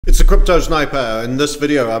It's a crypto sniper. In this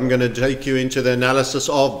video, I'm going to take you into the analysis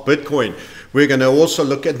of Bitcoin. We're going to also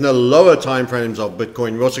look at the lower time frames of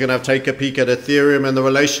Bitcoin. We're also going to take a peek at Ethereum and the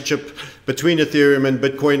relationship between Ethereum and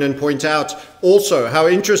Bitcoin, and point out also how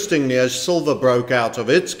interestingly, as silver broke out of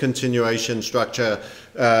its continuation structure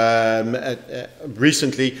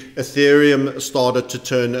recently, Ethereum started to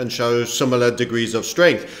turn and show similar degrees of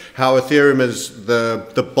strength. How Ethereum is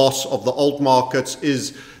the boss of the alt markets,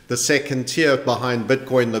 is the second tier behind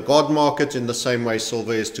Bitcoin, the God market, in the same way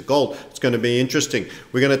silver is to gold. It's going to be interesting.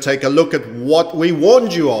 We're going to take a look at what we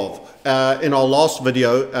warned you of in our last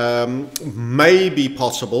video may be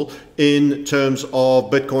possible in terms of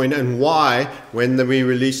Bitcoin, and why, when we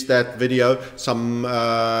released that video some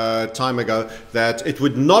time ago, that it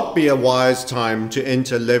would not be a wise time to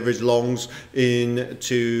enter leverage longs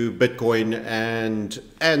into Bitcoin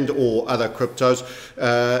and or other cryptos.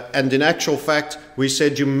 And in actual fact, we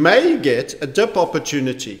said you may get a dip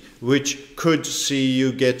opportunity, which could see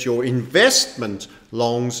you get your investment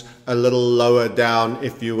longs a little lower down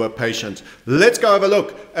if you were patient. Let's go have a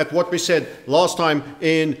look at what we said last time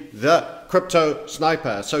in the crypto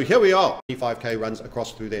sniper. So here we are. 25k runs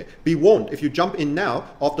across through there. Be warned, if you jump in now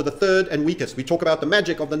after the third and weakest, we talk about the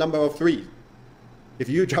magic of the number of 3. If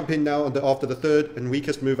you jump in now after the third and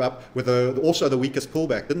weakest move up, with also the weakest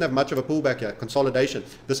pullback, didn't have much of a pullback here, consolidation.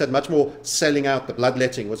 This had much more selling out. The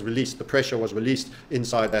bloodletting was released, the pressure was released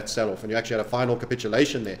inside that sell-off, and you actually had a final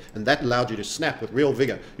capitulation there, and that allowed you to snap with real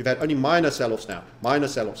vigor. You've had only minor sell-offs now, minor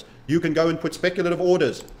sell-offs. You can go and put speculative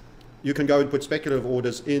orders. You can go and put speculative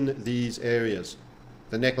orders in these areas.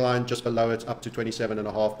 The neckline just below it, up to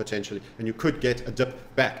 27.5 potentially, and you could get a dip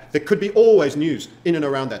back. There could be always news in and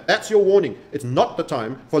around that. That's your warning. It's not the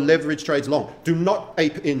time for leverage trades long. Do not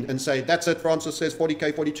ape in and say, that's it, Francis says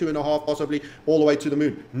 40k, 42.5 possibly, all the way to the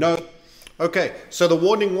moon. No. Okay, so the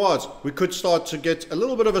warning was we could start to get a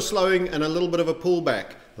little bit of a slowing and a little bit of a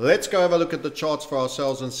pullback. Let's go have a look at the charts for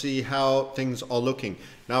ourselves and see how things are looking.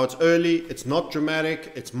 Now, it's early, it's not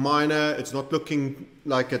dramatic, it's minor, it's not looking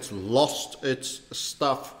like it's lost its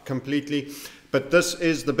stuff completely. But this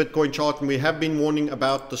is the Bitcoin chart, and we have been warning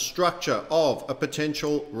about the structure of a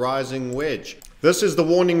potential rising wedge. This is the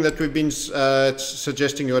warning that we've been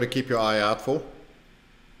suggesting you ought to keep your eye out for.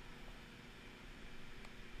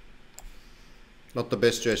 Not the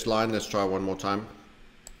best stretched line. Let's try one more time.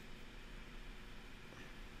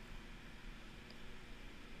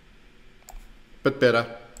 Bit better.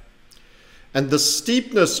 And the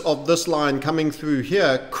steepness of this line coming through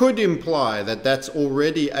here could imply that that's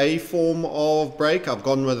already a form of break. I've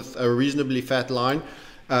gone with a reasonably fat line.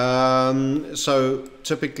 So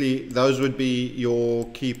typically those would be your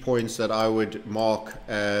key points that I would mark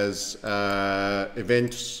as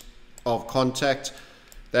events of contact.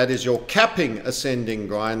 That is your capping ascending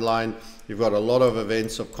grind line. You've got a lot of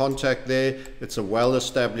events of contact there. It's a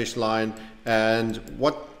well-established line, and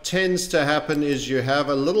what tends to happen is you have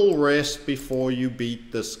a little rest before you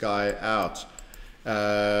beat this guy out.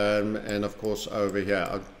 And of course over here,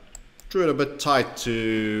 I drew it a bit tight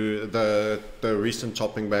to the recent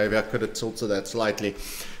topping behavior. I could have tilted that slightly.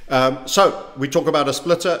 So we talk about a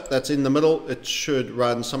splitter that's in the middle. It should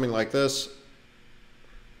run something like this.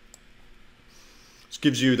 This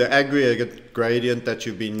gives you the aggregate gradient that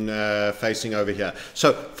you've been facing over here.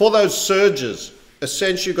 So for those surges,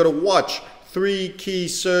 essentially you've got to watch 3 key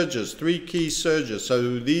surges, 3 key surges.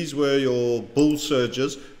 So these were your bull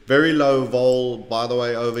surges, very low vol, by the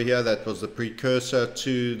way, over here. That was the precursor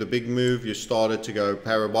to the big move. You started to go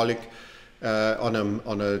parabolic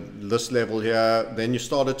on this level here. Then you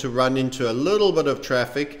started to run into a little bit of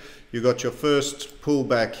traffic. You got your first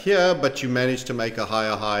pullback here, but you managed to make a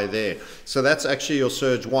higher high there. So that's actually your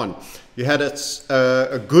surge 1. You had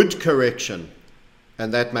a good correction,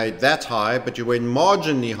 and that made that high, but you went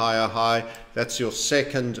marginally higher high. That's your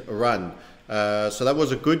second run. So that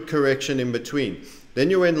was a good correction in between. Then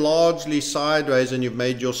you went largely sideways, and you've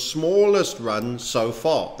made your smallest run so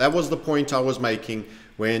far. That was the point I was making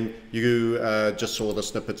when you just saw the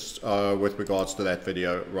snippets with regards to that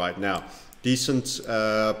video right now. Decent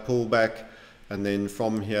pullback, and then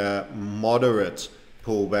from here moderate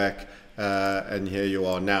pullback, and here you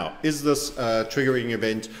are now. Is this a triggering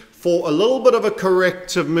event for a little bit of a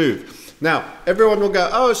corrective move? Now everyone will go,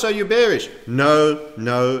 oh, so you're bearish. No,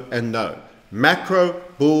 no, and no. Macro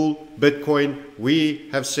bull Bitcoin, we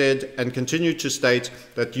have said and continue to state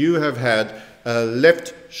that you have had a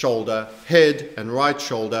left shoulder, head, and right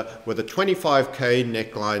shoulder with a 25k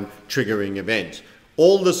neckline triggering event.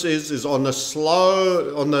 All this is on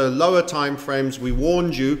the lower time frames. We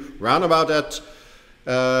warned you round about at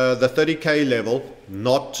the 30K level,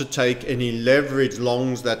 not to take any leverage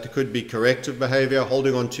longs that could be corrective behavior.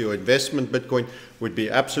 Holding on to your investment Bitcoin would be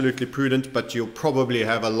absolutely prudent, but you'll probably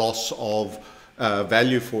have a loss of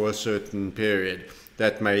value for a certain period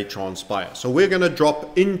that may transpire. So we're going to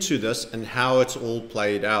drop into this and how it's all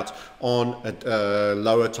played out on a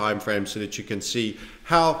lower time frame, so that you can see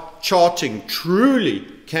how charting truly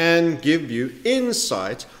can give you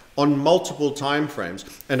insight on multiple time frames,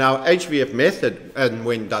 and our HVF method, and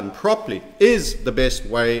when done properly, is the best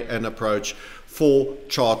way and approach for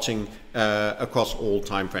charting across all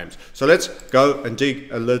time frames. So let's go and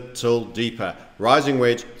dig a little deeper. Rising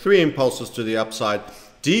wedge, 3 impulses to the upside,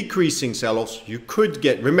 decreasing sell-offs. You could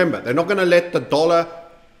get, remember, they're not going to let the dollar,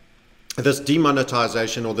 this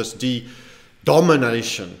demonetization or this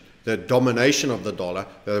domination, the domination of the dollar,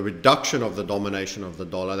 the reduction of the domination of the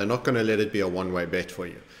dollar, they're not going to let it be a one-way bet for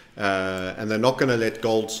you. And they're not going to let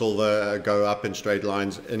gold, silver go up in straight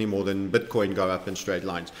lines any more than Bitcoin go up in straight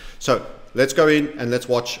lines. So let's go in and let's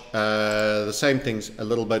watch the same things a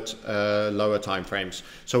little bit lower time frames.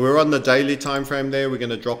 So we're on the daily time frame there. We're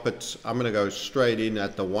going to drop it. I'm going to go straight in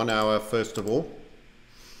at the 1 hour first of all.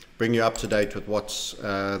 Bring you up to date with what's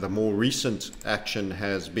the more recent action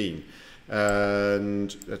has been.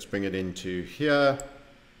 And let's bring it into here.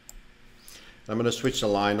 I'm going to switch the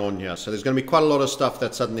line on here. So there's going to be quite a lot of stuff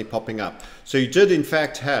that's suddenly popping up. So you did in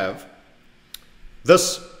fact have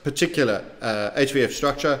this particular HVF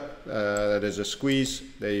structure. That is a squeeze.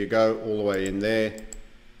 There you go, all the way in there.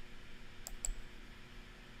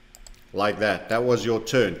 Like that. That was your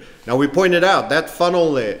turn. Now we pointed out that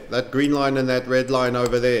funnel there, that green line and that red line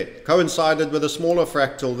over there, coincided with a smaller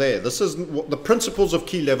fractal there. This is the principles of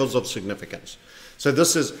key levels of significance. So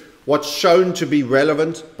this is what's shown to be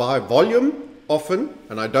relevant by volume often,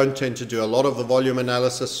 and I don't tend to do a lot of the volume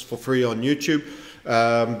analysis for free on YouTube,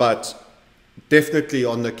 but definitely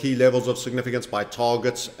on the key levels of significance by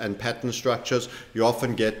targets and pattern structures, you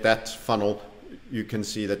often get that funnel. You can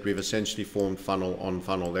see that we've essentially formed funnel on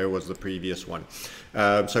funnel. There was the previous one.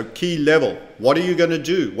 So key level, what are you going to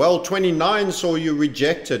do? Well, 29 saw you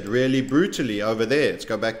rejected really brutally over there. Let's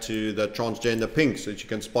go back to the transgender pink so that you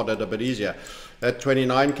can spot it a bit easier. That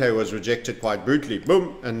 29K was rejected quite brutally,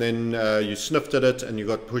 boom, and then you sniffed at it and you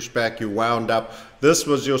got pushed back, you wound up. This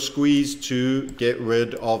was your squeeze to get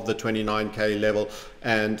rid of the 29K level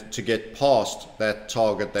and to get past that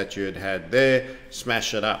target that you had there,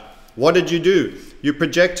 smash it up. What did you do? You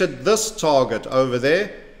projected this target over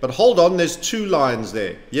there, but hold on, there's 2 lines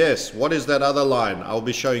there. Yes, what is that other line? I'll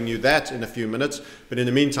be showing you that in a few minutes, but in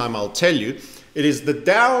the meantime, I'll tell you, it is the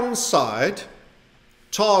downside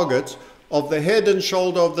target of the head and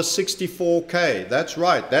shoulder of the 64K. That's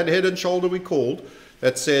right, that head and shoulder we called,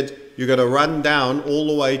 that said you're going to run down all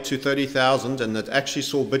the way to 30,000, and that actually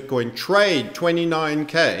saw Bitcoin trade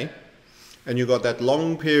 29K, and you got that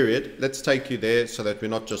long period. Let's take you there so that we're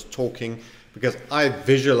not just talking, because I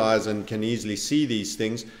visualize and can easily see these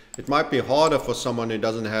things. It might be harder for someone who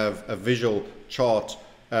doesn't have a visual chart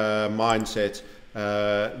mindset.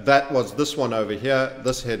 That was this one over here,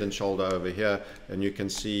 this head and shoulder over here, and you can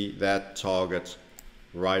see that target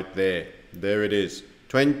right there. There it is,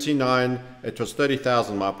 29, it was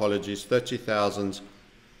 30,000, my apologies,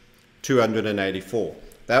 30,284.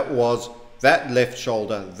 That was that left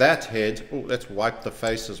shoulder, that head. Oh, let's wipe the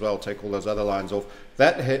face as well, take all those other lines off.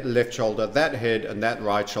 That head, left shoulder, that head, and that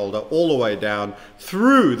right shoulder, all the way down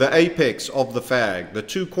through the apex of the flag, the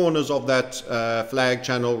 2 corners of that flag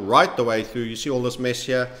channel, right the way through. You see all this mess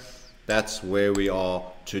here? That's where we are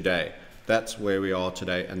today. That's where we are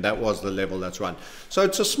today, and that was the level that's run. So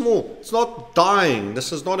it's a small, it's not dying.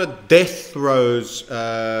 This is not a death throes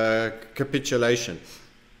capitulation.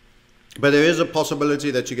 But there is a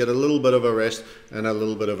possibility that you get a little bit of a rest and a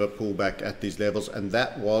little bit of a pullback at these levels, and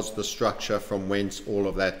that was the structure from whence all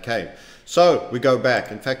of that came. So we go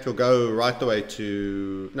back. In fact, we'll go right the way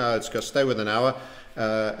to, no, let's go stay with an hour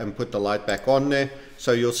and put the light back on there.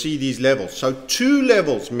 So you'll see these levels. So 2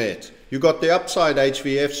 levels met. You got the upside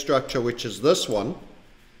HVF structure, which is this one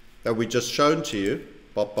that we just shown to you,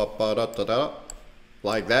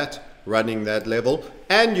 like that, running that level,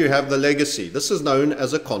 and you have the legacy. This is known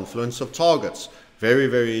as a confluence of targets. Very,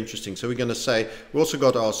 very interesting. So we're going to say we also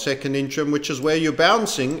got our second interim, which is where you're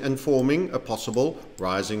bouncing and forming a possible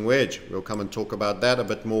rising wedge. We'll come and talk about that a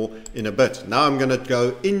bit more in a bit. Now I'm going to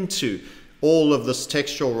go into all of this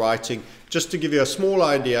textual writing just to give you a small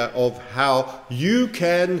idea of how you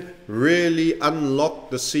can really unlock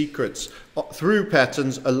the secrets through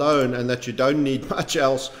patterns alone, and that you don't need much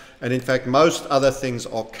else And in fact, most other things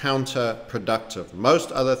are counterproductive.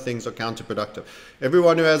 Most other things are counterproductive.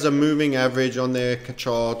 Everyone who has a moving average on their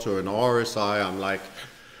chart or an RSI, I'm like,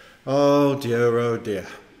 oh dear, oh dear.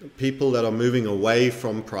 People that are moving away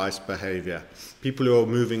from price behavior, people who are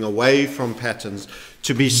moving away from patterns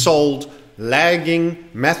to be sold lagging,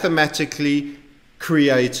 mathematically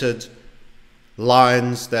created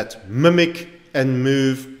lines that mimic and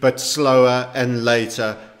move but slower and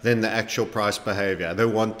later than the actual price behavior. They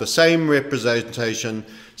want the same representation,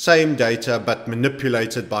 same data, but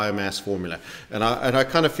manipulated by a mass formula. And I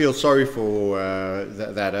kind of feel sorry for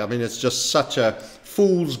that. I mean, it's just such a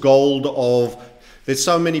fool's gold of, there's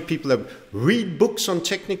so many people that read books on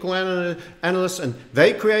technical analysts, and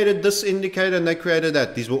they created this indicator and they created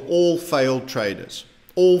that. These were all failed traders.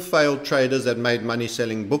 All failed traders that made money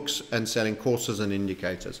selling books and selling courses and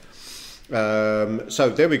indicators.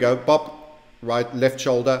 So there we go. Bob, right, left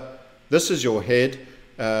shoulder. This is your head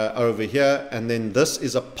over here. And then this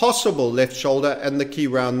is a possible left shoulder. And the key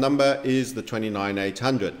round number is the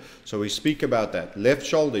 29,800. So we speak about that. Left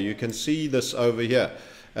shoulder, you can see this over here.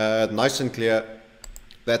 Nice and clear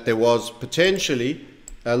that there was potentially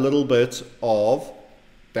a little bit of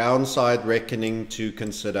downside reckoning to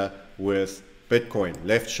consider with Bitcoin,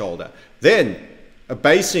 left shoulder. Then a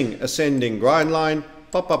basing ascending grind line,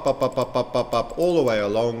 pop, pop, pop, pop, pop, pop, pop, pop, all the way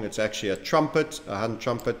along. It's actually a trumpet, a hand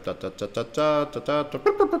trumpet. Da, da, da, da, da, da, da.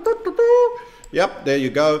 Yep, there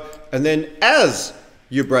you go. And then as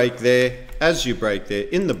you break there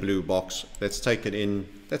in the blue box, let's take it in.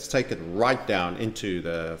 Let's take it right down into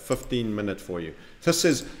the 15-minute for you. This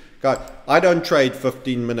is, guys, I don't trade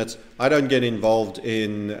 15 minutes. I don't get involved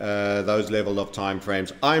in those level of time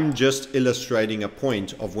frames. I'm just illustrating a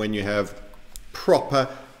point of when you have proper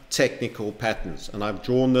technical patterns. And I've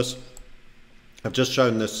drawn this, I've just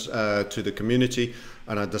shown this to the community,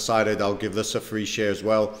 and I decided I'll give this a free share as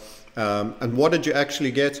well. And what did you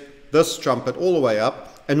actually get? This trumpet all the way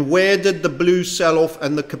up. And where did the blue sell-off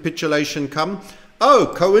and the capitulation come?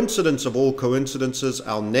 Oh, coincidence of all coincidences,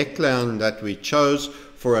 our neckline that we chose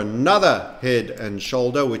for another head and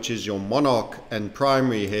shoulder, which is your monarch and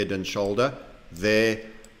primary head and shoulder, there,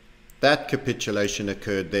 that capitulation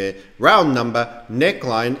occurred there. Round number,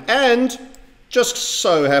 neckline, and just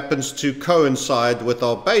so happens to coincide with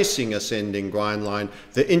our basing ascending grind line,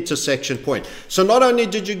 the intersection point. So not only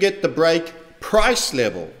did you get the break price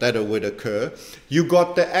level that it would occur, you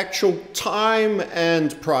got the actual time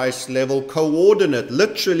and price level coordinate,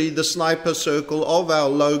 literally the sniper circle of our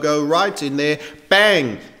logo right in there.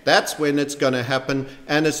 Bang, that's when it's going to happen,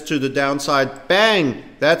 and it's to the downside. Bang,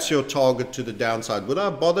 that's your target to the downside. Would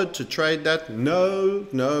I bother to trade that? No,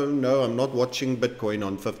 no, no. I'm not watching Bitcoin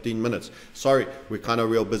on 15 minutes. Sorry, we're kind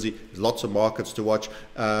of real busy. There's lots of markets to watch.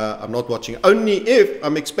 I'm not watching, only if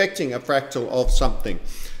I'm expecting a fractal of something.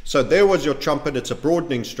 So there was your trumpet. It's a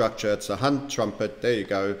broadening structure. It's a hunt trumpet. There you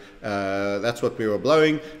go. That's what we were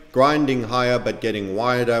blowing. Grinding higher but getting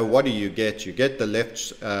wider. What do you get? You get the left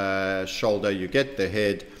shoulder. You get the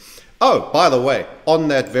head. Oh, by the way, on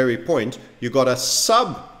that very point, you got a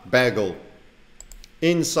sub-bagel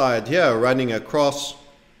inside here running across.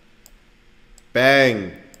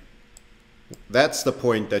 Bang. That's the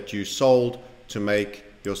point that you sold to make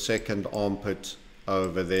your second armpit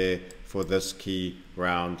over there for this key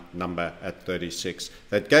round number at 36.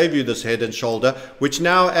 That gave you this head and shoulder, which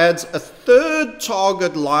now adds a third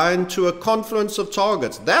target line to a confluence of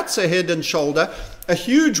targets. That's a head and shoulder, a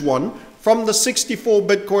huge one from the 64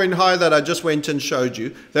 Bitcoin high that I just went and showed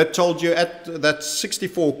you. That told you at that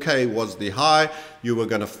 64K was the high. You were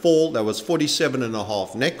going to fall. That was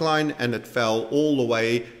 47.5 neckline, and it fell all the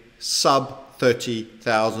way sub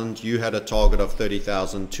 30,000. You had a target of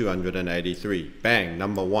 30,283. Bang,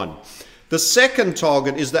 number one. The second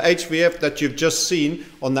target is the HVF that you've just seen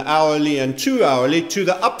on the hourly and 2 hourly to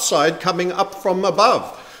the upside coming up from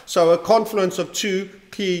above. So a confluence of two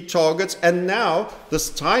key targets, and now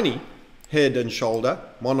this tiny head and shoulder,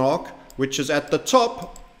 monarch, which is at the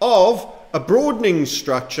top of a broadening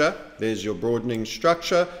structure. There's your broadening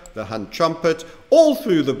structure, the hunt trumpet, all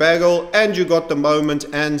through the bagel, and you got the moment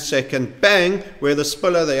and second bang, where the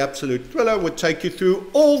spiller, the absolute thriller, would take you through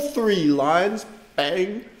all three lines,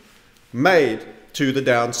 bang, made to the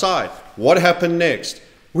downside. What happened next?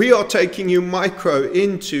 We are taking you micro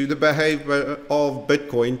into the behavior of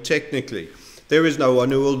Bitcoin technically. There is no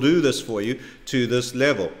one who will do this for you to this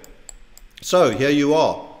level. So here you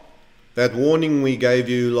are. That warning we gave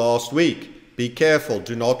you last week. Be careful,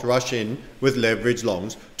 do not rush in with leverage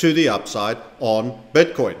longs to the upside on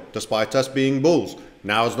Bitcoin, despite us being bulls.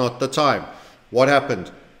 Now is not the time. What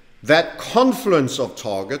happened? That confluence of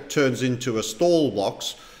target turns into a stall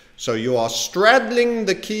box. So you are straddling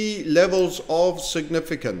the key levels of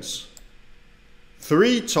significance.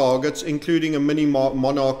 3 targets, including a mini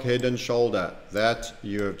monarch head and shoulder. That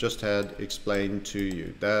you have just had explained to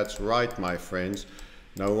you. That's right, my friends.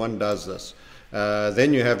 No one does this.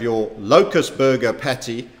 Then you have your locust burger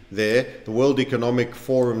patty there, the World Economic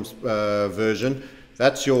Forum's version.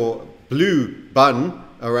 That's your blue bun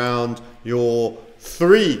around your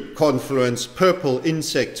 3 confluence purple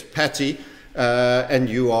insect patty, and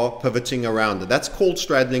you are pivoting around it. That's called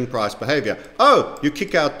straddling price behavior. Oh, you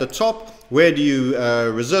kick out the top. Where do you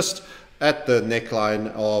resist? At the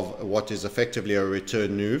neckline of what is effectively a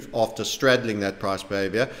return move. After straddling that price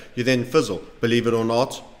behavior, you then fizzle. Believe it or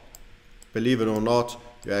not,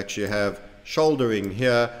 you actually have shouldering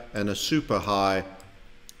here and a super high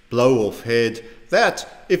blow off head.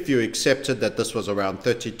 That, if you accepted that this was around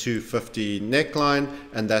 3250 neckline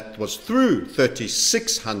and that was through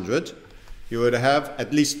 3600, you would have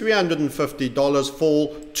at least $350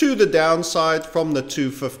 fall to the downside from the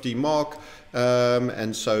 250 mark.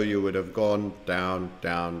 And so you would have gone down,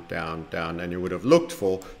 down, down, down, and you would have looked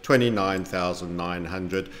for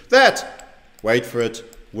 29,900. That, wait for it,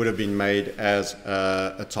 would have been made as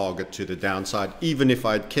a target to the downside, even if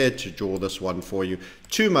I'd cared to draw this one for you.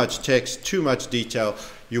 Too much text, too much detail,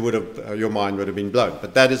 you would have, your mind would have been blown.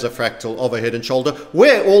 But that is a fractal of a head and shoulder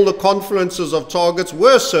where all the confluences of targets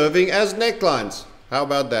were serving as necklines. How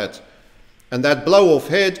about that? And that blow off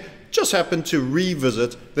head just happened to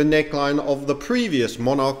revisit the neckline of the previous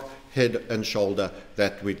monarch head and shoulder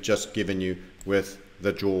that we've just given you with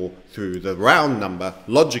the draw through the round number,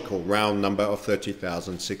 logical round number of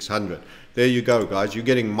 30,600. There you go, guys. You're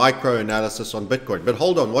getting micro analysis on Bitcoin. But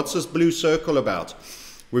hold on, what's this blue circle about?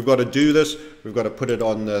 We've got to do this. We've got to put it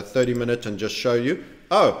on the 30-minute and just show you.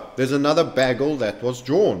 Oh, there's another bagel that was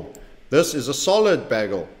drawn. This is a solid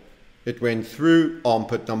bagel. It went through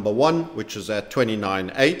armpit number 1, which is at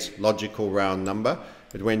 29.8, logical round number.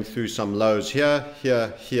 It went through some lows here,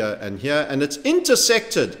 here, here, and here, and it's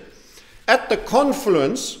intersected at the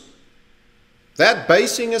confluence. That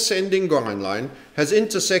basing ascending grind line has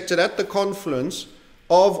intersected at the confluence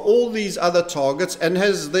of all these other targets and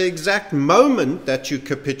has the exact moment that you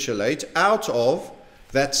capitulate out of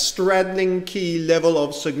that straddling key level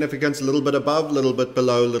of significance, a little bit above, a little bit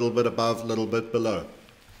below, a little bit above, a little bit below.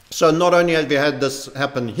 So not only have you had this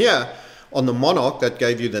happen here on the monarch that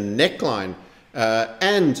gave you the neckline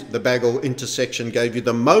and the bagel intersection gave you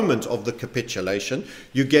the moment of the capitulation,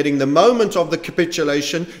 you're getting the moment of the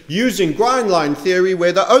capitulation using grind line theory,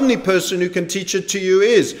 where the only person who can teach it to you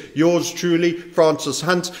is yours truly, Francis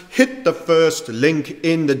Hunt. Hit the first link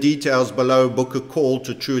in the details below, book a call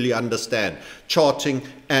to truly understand charting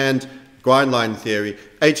and grind line theory,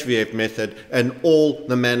 HVF method, and all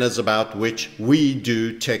the manners about which we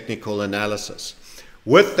do technical analysis.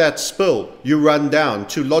 With that spill, you run down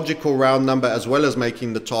to logical round number, as well as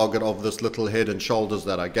making the target of this little head and shoulders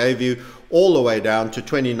that I gave you, all the way down to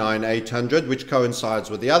 29,800, which coincides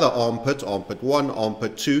with the other armpit, armpit 1,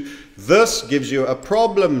 armpit 2. This gives you a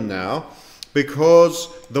problem now, because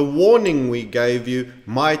the warning we gave you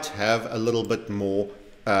might have a little bit more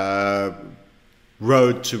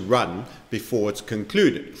road to run before it's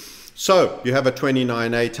concluded. So you have a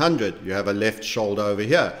 29,800, you have a left shoulder over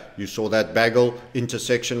here. You saw that bagel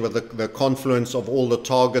intersection with the confluence of all the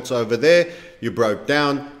targets over there. You broke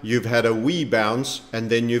down, you've had a wee bounce, and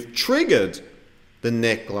then you've triggered the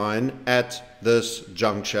neckline at this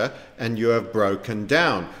juncture, and you have broken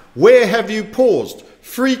down. Where have you paused?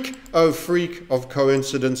 Freak, oh freak of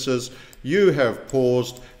coincidences, you have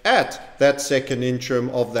paused at that second interim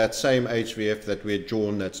of that same HVF that we had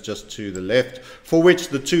drawn, that's just to the left, for which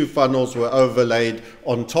the two funnels were overlaid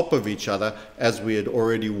on top of each other, as we had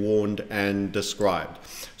already warned and described.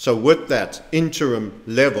 So with that interim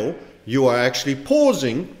level, you are actually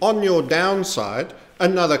pausing on your downside,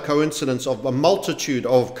 another coincidence of a multitude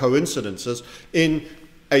of coincidences in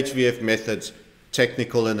HVF methods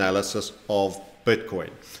technical analysis of Bitcoin.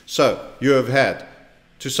 So you have had,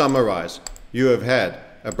 to summarize, you have had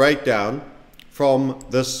a breakdown from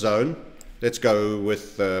this zone. Let's go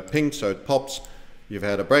with pink so it pops. You've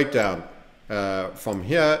had a breakdown from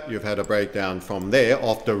here. You've had a breakdown from there.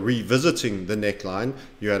 After revisiting the neckline,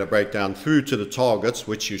 you had a breakdown through to the targets,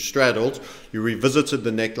 which you straddled. You revisited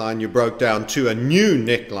the neckline. You broke down to a new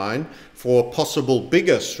neckline for a possible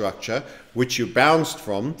bigger structure, which you bounced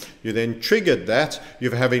from. You then triggered that.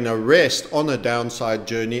 You're having a rest on a downside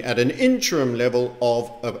journey at an interim level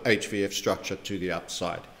of a HVF structure to the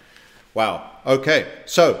upside. Wow. Okay.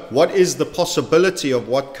 So what is the possibility of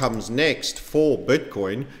what comes next for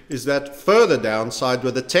Bitcoin is that further downside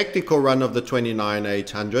with the technical run of the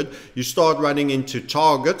 29,800, you start running into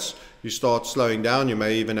targets, you start slowing down, you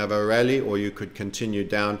may even have a rally, or you could continue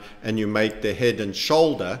down and you make the head and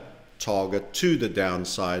shoulder target to the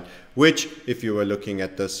downside, which if you were looking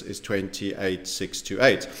at this is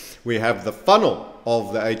 28,628. We have the funnel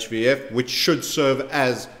of the HVF, which should serve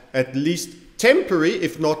as at least temporary,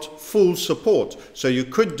 if not full support. So you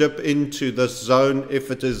could dip into this zone if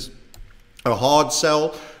it is a hard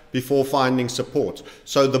sell before finding support.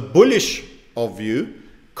 So the bullish of you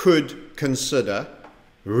could consider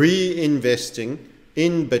reinvesting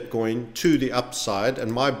in Bitcoin to the upside,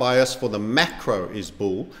 and my bias for the macro is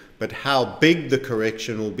bull, but how big the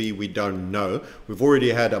correction will be, we don't know. We've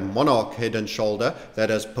already had a monarch head and shoulder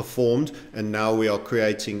that has performed, and now we are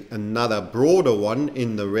creating another broader one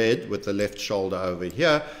in the red with the left shoulder over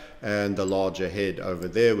here and the larger head over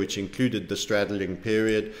there, which included the straddling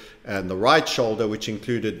period, and the right shoulder, which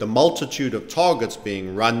included the multitude of targets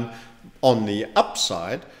being run on the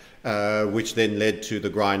upside, which then led to the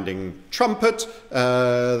grinding trumpet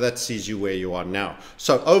that sees you where you are now.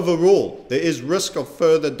 So overall, there is risk of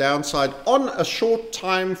further downside on a short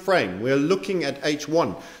time frame. We're looking at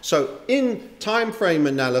H1. So in time frame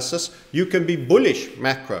analysis, you can be bullish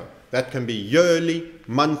macro. That can be yearly,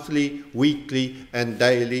 monthly, weekly, and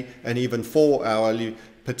daily, and even 4-hourly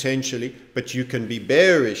potentially. But you can be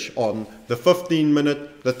bearish on the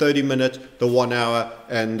 15-minute, the 30-minute, the 1 hour,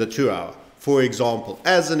 and the 2 hour. For example,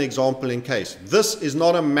 as an example in case, this is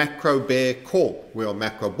not a macro bear call. We are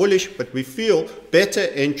macro bullish, but we feel better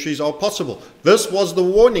entries are possible. This was the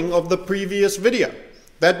warning of the previous video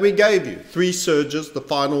that we gave you. 3 surges, the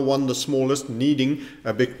final one, the smallest, needing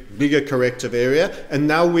a bigger corrective area. And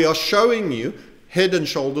now we are showing you head and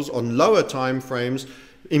shoulders on lower time frames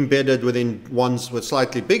embedded within ones with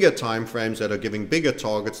slightly bigger time frames that are giving bigger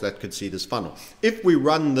targets that could see this funnel. If we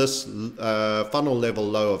run this funnel level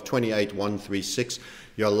low of 28,136,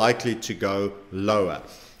 you're likely to go lower.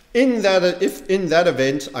 If in that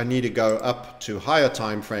event I need to go up to higher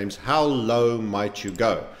time frames, how low might you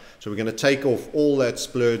go? So we're going to take off all that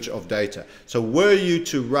splurge of data. So were you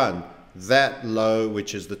to run that low,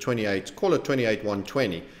 which is the 28, call it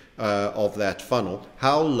 28,120, of that funnel,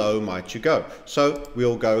 how low might you go? So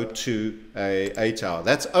we'll go to a 8 hour.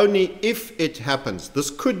 That's only if it happens.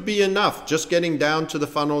 This could be enough, just getting down to the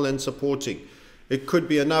funnel and supporting. It could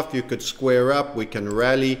be enough. You could square up, we can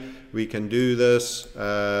rally, we can do this.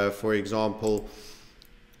 For example,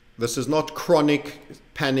 this is not chronic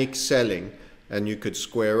panic selling, and you could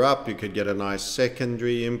square up, you could get a nice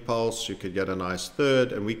secondary impulse, you could get a nice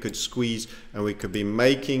third, and we could squeeze, and we could be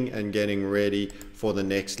making and getting ready for the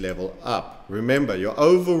next level up. Remember, your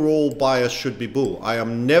overall bias should be bull. I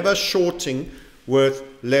am never shorting with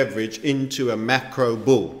leverage into a macro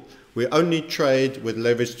bull. We only trade with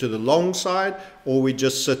leverage to the long side, or we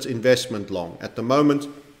just sit investment long. At the moment,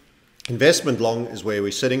 investment long is where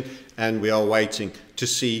we're sitting, and we are waiting to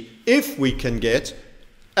see if we can get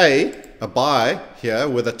a buy here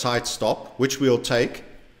with a tight stop, which we'll take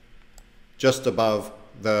just above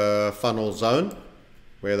the funnel zone,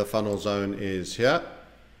 where the funnel zone is here.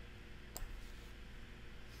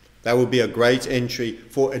 That would be a great entry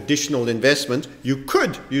for additional investment. You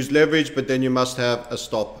could use leverage, but then you must have a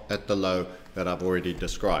stop at the low that I've already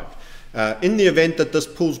described. In the event that this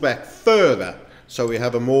pulls back further, so we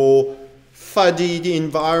have a more fuddy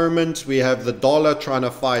environment, we have the dollar trying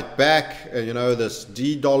to fight back, you know, this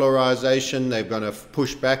de-dollarization, they're going to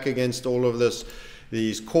push back against all of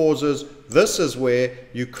these causes. This is where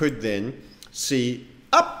you could then see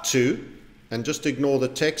up to, and just ignore the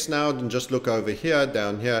text now and just look over here,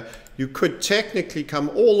 down here, you could technically come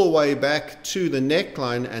all the way back to the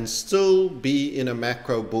neckline and still be in a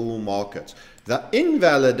macro bull market. The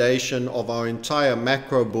invalidation of our entire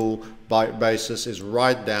macro bull basis is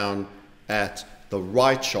right down at the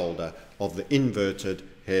right shoulder of the inverted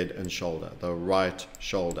head and shoulder, the right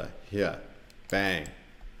shoulder here, bang.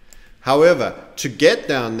 However, to get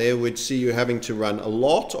down there, we'd see you having to run a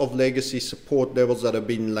lot of legacy support levels that have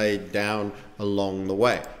been laid down along the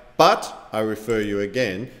way. But I refer you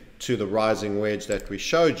again to the rising wedge that we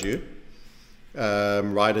showed you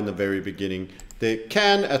right in the very beginning. There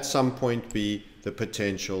can at some point be the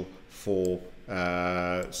potential for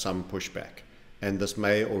some pushback, and this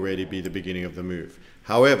may already be the beginning of the move.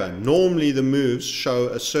 However, normally the moves show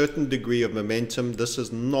a certain degree of momentum. This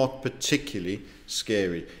is not particularly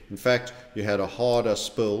scary. In fact, you had a harder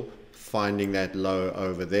spill finding that low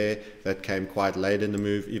over there. That came quite late in the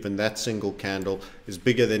move. Even that single candle is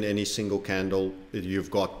bigger than any single candle that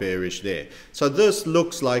you've got bearish there. So this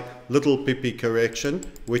looks like little pippy correction,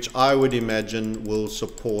 which I would imagine will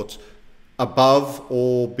support above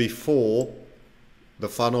or before the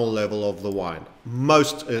funnel level of the wine.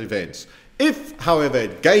 Most events. If, however,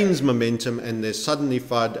 it gains momentum and there's suddenly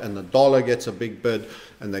FUD and the dollar gets a big bid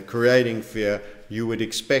and they're creating fear, you would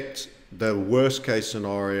expect the worst case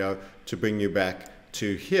scenario to bring you back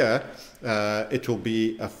to here. It will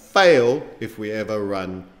be a fail if we ever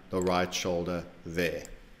run the right shoulder there.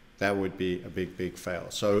 That would be a big, big fail.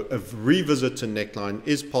 So a revisit to neckline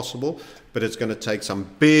is possible, but it's going to take some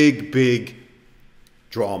big, big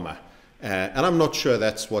drama. And I'm not sure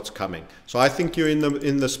that's what's coming. So I think you're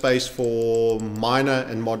in the space for minor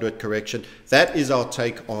and moderate correction. That is our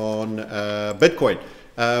take on Bitcoin.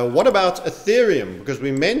 What about Ethereum? Because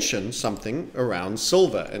we mentioned something around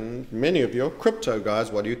silver, and many of you are crypto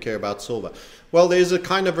guys. What do you care about silver? Well, there's a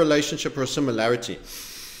kind of relationship or a similarity.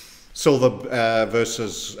 Silver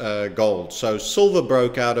versus gold. So silver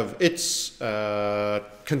broke out of its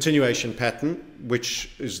continuation pattern,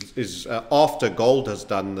 which is after gold has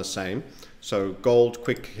done the same. So gold,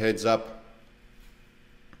 quick heads up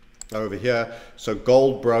over here. So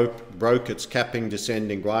gold broke its capping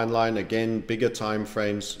descending grind line. Again, bigger time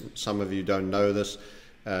frames. Some of you don't know this.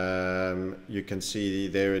 You can see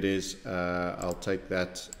there it is. I'll take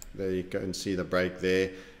that. There you go and see the break there.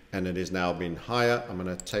 And it has now been higher. I'm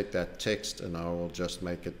going to take that text and I will just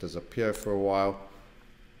make it disappear for a while.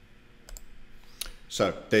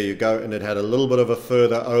 So there you go. And it had a little bit of a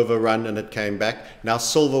further overrun and it came back. Now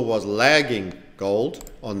silver was lagging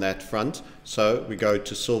gold on that front. So we go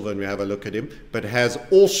to silver and we have a look at him. But has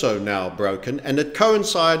also now broken. And it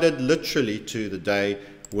coincided literally to the day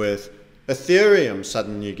with Ethereum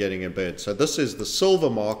suddenly getting a bid. So this is the silver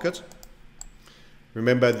market.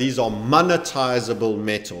 Remember, these are monetizable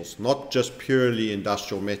metals, not just purely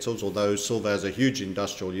industrial metals, although silver has a huge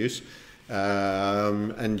industrial use.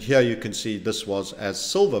 And here you can see this was as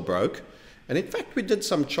silver broke. And in fact, we did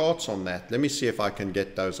some charts on that. Let me see if I can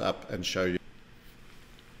get those up and show you.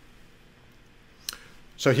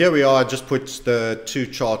 So here we are. I just put the two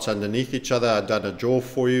charts underneath each other. I've done a draw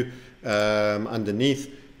for you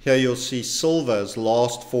underneath. Here you'll see silver's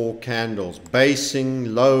last four candles,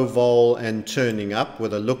 basing, low vol, and turning up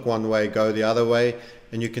with a look one way, go the other way.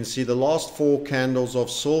 And you can see the last four candles of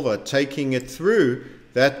silver taking it through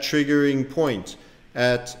that triggering point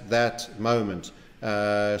at that moment.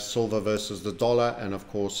 Silver versus the dollar. And of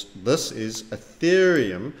course, this is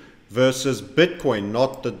Ethereum versus Bitcoin,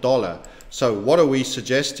 not the dollar. So what are we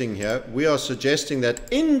suggesting here? We are suggesting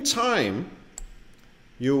that in time,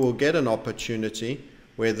 you will get an opportunity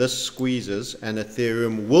where this squeezes and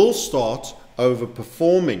Ethereum will start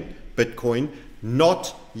overperforming Bitcoin,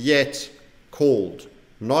 not yet called.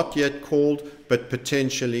 Not yet called, but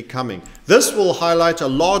potentially coming. This will highlight a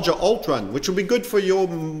larger alt run, which will be good for your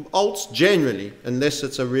alts generally, unless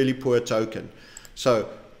it's a really poor token. So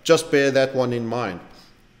just bear that one in mind.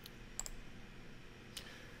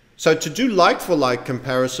 So to do like-for-like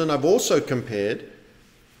comparison, I've also compared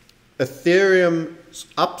Ethereum's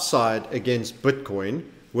upside against Bitcoin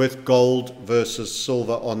with gold versus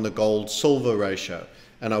silver on the gold-silver ratio.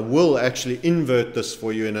 And I will actually invert this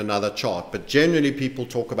for you in another chart. But generally people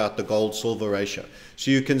talk about the gold-silver ratio.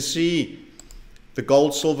 So you can see the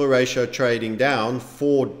gold-silver ratio trading down,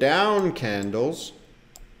 4 down candles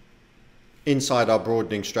inside our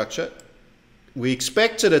broadening structure. We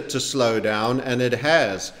expected it to slow down, and it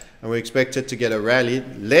has. And we expect it to get a rally,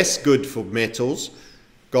 less good for metals.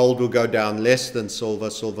 Gold will go down less than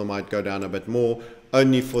silver. Silver might go down a bit more,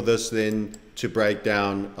 only for this then to break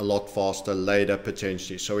down a lot faster later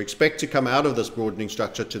potentially. So expect to come out of this broadening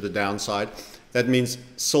structure to the downside. That means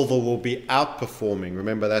silver will be outperforming.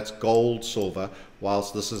 Remember, that's gold, silver,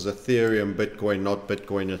 whilst this is Ethereum, Bitcoin, not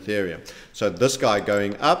Bitcoin, Ethereum. So this guy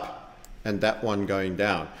going up and that one going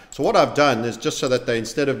down. So what I've done is, just so that they,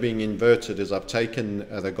 instead of being inverted, is I've taken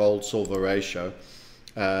the gold-silver ratio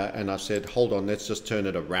and I've said, hold on, let's just turn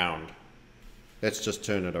it around. Let's just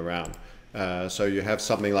turn it around. So you have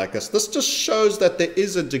something like this. This just shows that there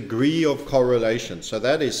is a degree of correlation. So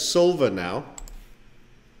that is silver now,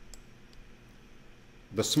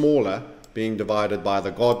 the smaller, being divided by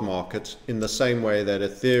the God market, in the same way that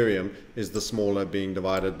Ethereum is the smaller being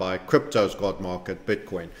divided by crypto's God market,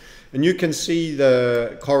 Bitcoin. And you can see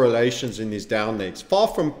the correlations in these down legs. Far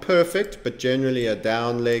from perfect, but generally a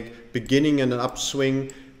down leg, beginning in an upswing.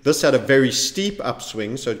 This had a very steep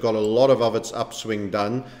upswing, so it got a lot of its upswing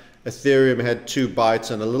done. Ethereum had 2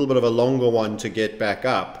 bites and a little bit of a longer one to get back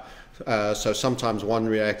up. So sometimes one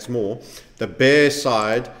reacts more. The bear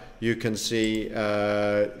side, you can see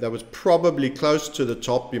that was probably close to the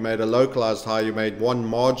top. You made a localized high, you made one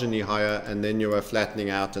marginally higher, and then you were flattening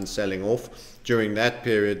out and selling off. During that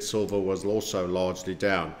period, silver was also largely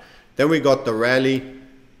down. Then we got the rally.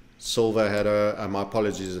 Silver had my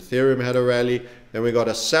apologies, Ethereum had a rally. Then we got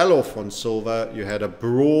a sell-off on silver. You had a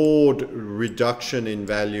broad reduction in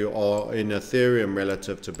value in Ethereum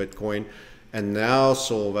relative to Bitcoin. And now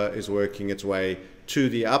silver is working its way to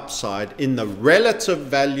the upside in the relative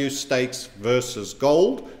value stakes versus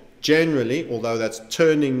gold. Generally, although that's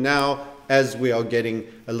turning now as we are getting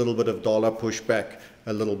a little bit of dollar pushback,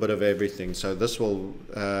 a little bit of everything. So this will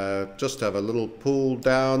just have a little pull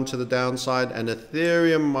down to the downside, and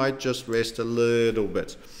Ethereum might just rest a little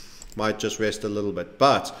bit.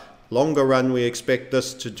 But longer run, we expect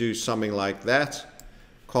this to do something like that,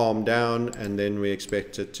 calm down, and then we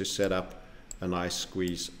expect it to set up a nice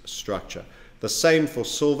squeeze structure. The same for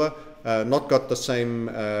silver, not got the same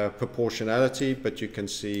proportionality, but you can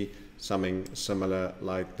see something similar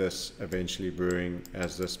like this eventually brewing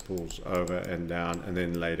as this pulls over and down and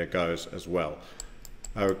then later goes as well.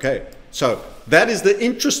 Okay, so that is the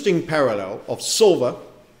interesting parallel of silver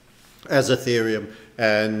as Ethereum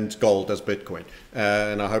and gold as Bitcoin.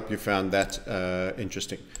 And I hope you found that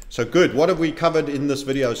interesting. So good, what have we covered in this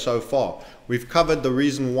video so far? We've covered the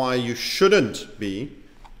reason why you shouldn't be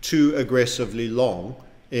too aggressively long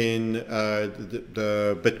in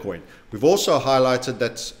the Bitcoin. We've also highlighted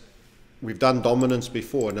that we've done dominance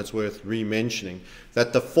before, and it's worth re-mentioning,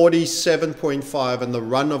 that the 47.5 and the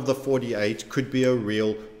run of the 48 could be a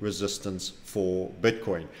real resistance for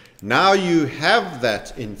Bitcoin. Now you have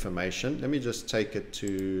that information. Let me just take it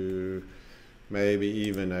to maybe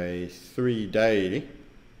even a 3-day.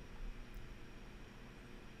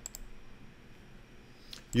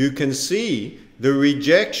 You can see the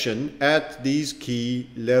rejection at these key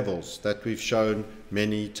levels that we've shown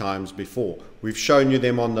many times before. We've shown you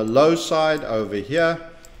them on the low side over here,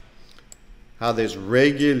 how there's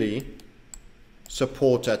regularly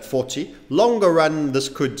support at 40. Longer run, this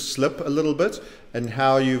could slip a little bit, and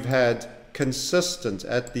how you've had consistent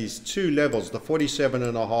at these two levels, the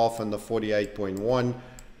 47.5 and the 48.1,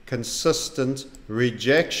 consistent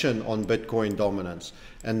rejection on Bitcoin dominance.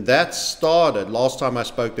 And that started, last time I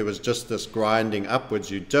spoke, there was just this grinding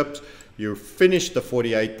upwards. You dipped, you finished the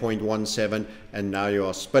 48.17, and now you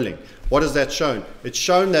are spilling. What has that shown? It's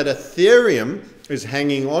shown that Ethereum is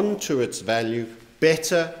hanging on to its value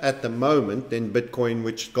better at the moment than Bitcoin,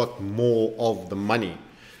 which got more of the money.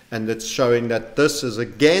 And it's showing that this is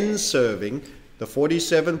again serving the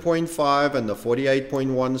 47.5 and the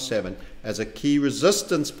 48.17 as a key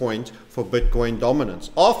resistance point for Bitcoin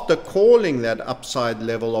dominance. After calling that upside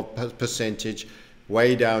level of percentage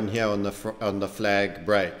way down here on the flag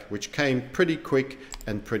break, which came pretty quick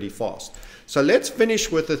and pretty fast. So let's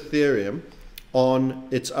finish with Ethereum on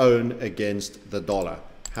its own against the dollar.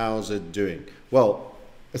 How's it doing? Well,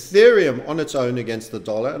 Ethereum on its own against the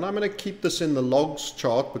dollar, and I'm going to keep this in the logs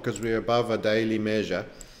chart because we're above a daily measure.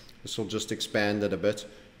 This will just expand it a bit.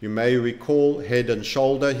 You may recall head and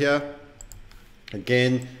shoulder here.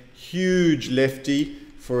 Again, huge lefty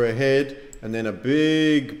for a head, and then a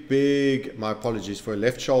big, my apologies, for a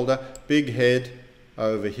left shoulder, big head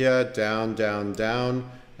over here, down, down, down,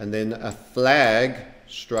 and then a flag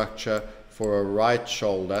structure for a right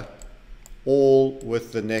shoulder, all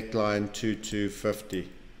with the neckline 2250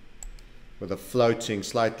 with a floating,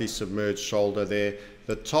 slightly submerged shoulder there.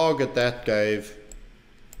 The target that gave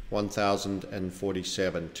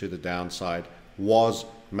 1047 to the downside was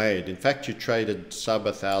made. In fact, you traded sub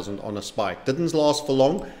 1,000 on a spike. Didn't last for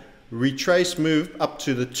long. Retrace moved up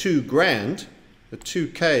to the 2 grand. The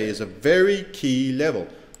 2K is a very key level.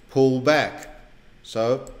 Pull back.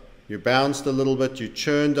 So you bounced a little bit, you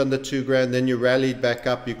churned under 2 grand, then you rallied back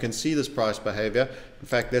up. You can see this price behavior. In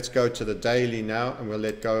fact, let's go to the daily now, and we'll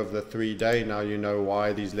let go of the 3-day. Now you know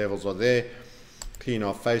why these levels are there. Clean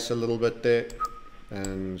our face a little bit there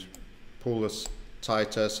and pull this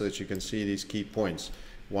tighter so that you can see these key points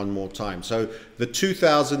one more time. So the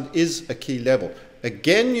 2000 is a key level.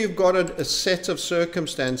 Again, you've got a set of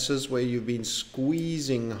circumstances where you've been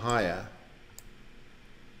squeezing higher.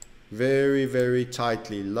 Very, very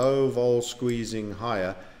tightly, low vol squeezing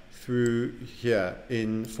higher through here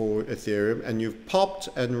in for Ethereum, and you've popped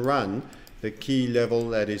and run the key level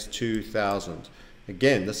that is 2000.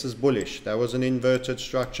 Again, this is bullish. That was an inverted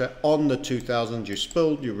structure on the 2000. You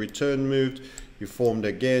spilled, you return moved, you formed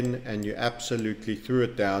again, and you absolutely threw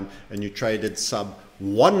it down, and you traded sub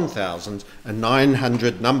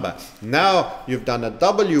 1,900 number. Now you've done a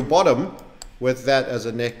W bottom with that as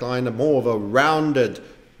a neckline, a more of a rounded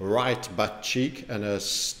right butt cheek and a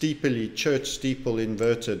steeply church steeple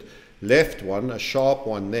inverted left one, a sharp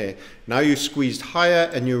one there. Now you squeezed higher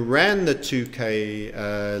and you ran the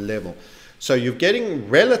 2K level. So you're getting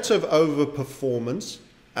relative overperformance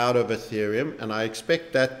out of Ethereum, and I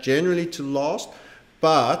expect that generally to last,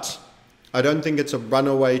 but I don't think it's a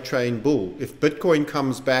runaway train bull. If Bitcoin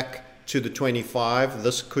comes back to the 25,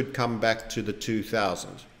 this could come back to the 2000.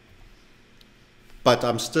 But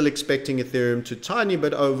I'm still expecting Ethereum to tiny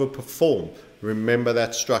bit overperform. Remember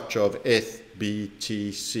that structure of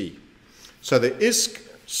FBTC. So there is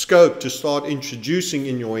scope to start introducing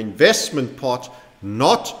in your investment pot,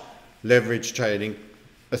 not leverage trading,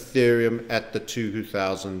 Ethereum at the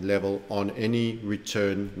 2000 level on any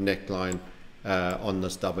return neckline on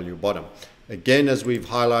this W bottom. Again, as we've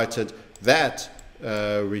highlighted, that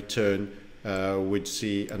return would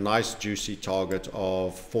see a nice juicy target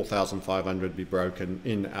of 4,500 be broken,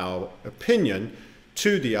 in our opinion,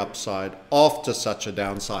 to the upside after such a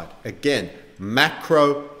downside. Again,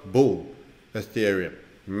 macro bull Ethereum.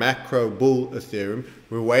 Macro bull Ethereum.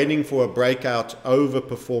 We're waiting for a breakout over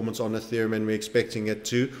performance on Ethereum, and we're expecting it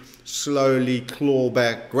to slowly claw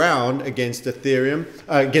back ground against Ethereum,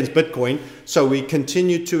 against Bitcoin. So we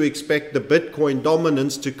continue to expect the Bitcoin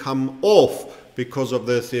dominance to come off because of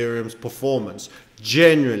the Ethereum's performance.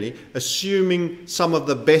 Generally, assuming some of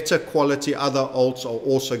the better quality other alts are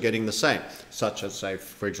also getting the same, such as, say,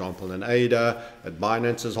 for example, an ADA,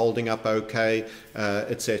 Binance is holding up okay,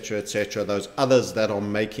 etc., etc. Those others that are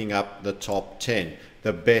making up the top 10,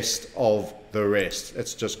 the best of the rest.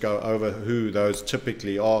 Let's just go over who those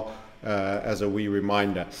typically are as a wee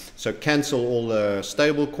reminder. So cancel all the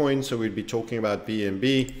stable coins. So we'd be talking about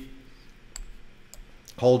BNB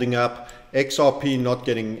holding up. XRP not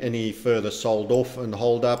getting any further sold off and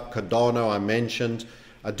hold up. Cardano I mentioned.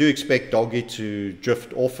 I do expect Doggy to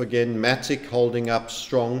drift off again. Matic holding up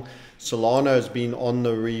strong. Solana has been on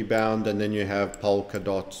the rebound, and then you have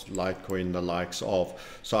Polkadot, Litecoin, the likes of.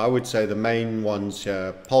 So I would say the main ones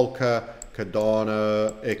here, Polka,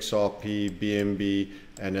 Cardano, XRP, BNB,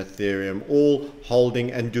 and Ethereum, all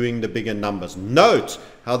holding and doing the bigger numbers. Note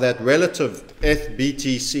how that relative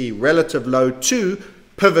FBTC, relative low 2,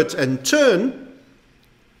 pivot and turn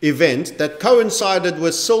event that coincided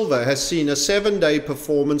with silver has seen a 7-day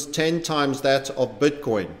performance 10 times that of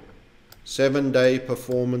Bitcoin. 7-day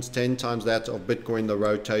performance 10 times that of Bitcoin, the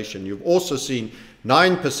rotation. You've also seen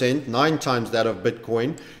 9%, 9 times that of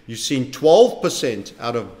Bitcoin. You've seen 12%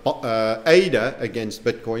 out of ADA against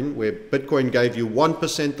Bitcoin, where Bitcoin gave you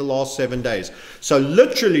 1% the last 7 days. So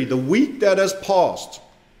literally the week that has passed,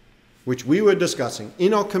 which we were discussing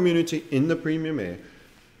in our community in the premium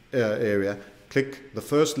area, click the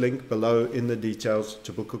first link below in the details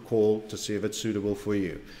to book a call to see if it's suitable for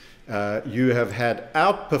you. You have had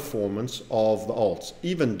outperformance of the alts.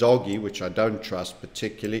 Even Doggy, which I don't trust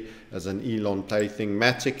particularly as an Elon plaything.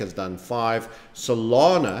 Matic has done 5.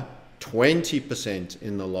 Solana 20%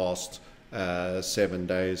 in the last 7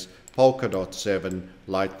 days. Polkadot 7,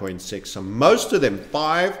 Litecoin 6. So most of them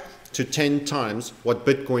 5 to 10 times what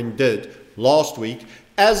Bitcoin did last week,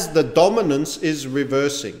 as the dominance is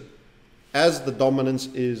reversing. As the dominance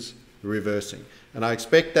is reversing. And I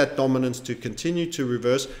expect that dominance to continue to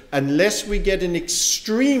reverse unless we get an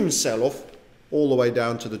extreme sell-off all the way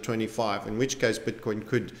down to the 25, in which case Bitcoin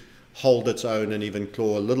could hold its own and even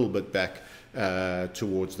claw a little bit back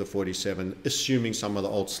towards the 47, assuming some of the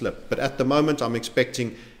alts slip. But at the moment, I'm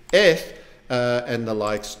expecting ETH and the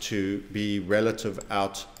likes to be relative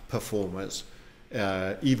outperformers,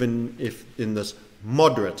 even if in this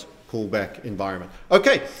moderate pullback environment.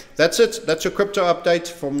 Okay, that's it. That's your crypto update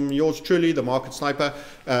from yours truly, the Market Sniper.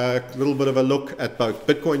 A little bit of a look at both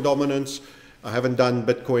Bitcoin dominance. I haven't done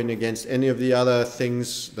Bitcoin against any of the other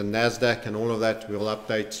things, the NASDAQ and all of that. We'll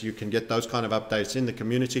update. You can get those kind of updates in the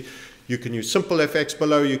community. You can use Simple FX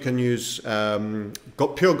below. You can use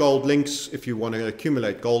Pure Gold links if you want to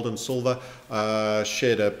accumulate gold and silver.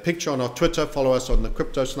 Shared a picture on our Twitter. Follow us on the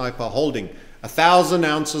Crypto Sniper, holding 1,000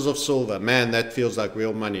 ounces of silver. Man, that feels like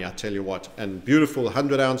real money, I tell you what. And beautiful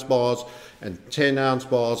 100-ounce bars and 10-ounce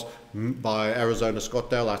bars by Arizona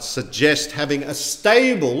Scottdale. I suggest having a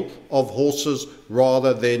stable of horses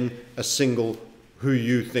rather than a single who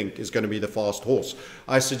you think is going to be the fast horse.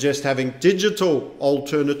 I suggest having digital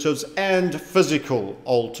alternatives and physical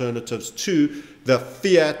alternatives to the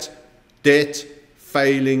fiat debt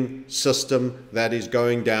failing system that is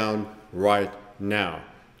going down right now.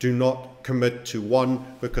 Do not commit to one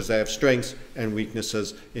because they have strengths and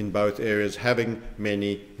weaknesses in both areas. Having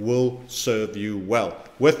many will serve you well.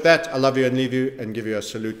 With that, I love you and leave you and give you a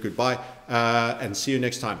salute. Goodbye and see you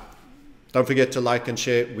next time. Don't forget to like and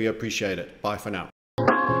share. We appreciate it. Bye for now.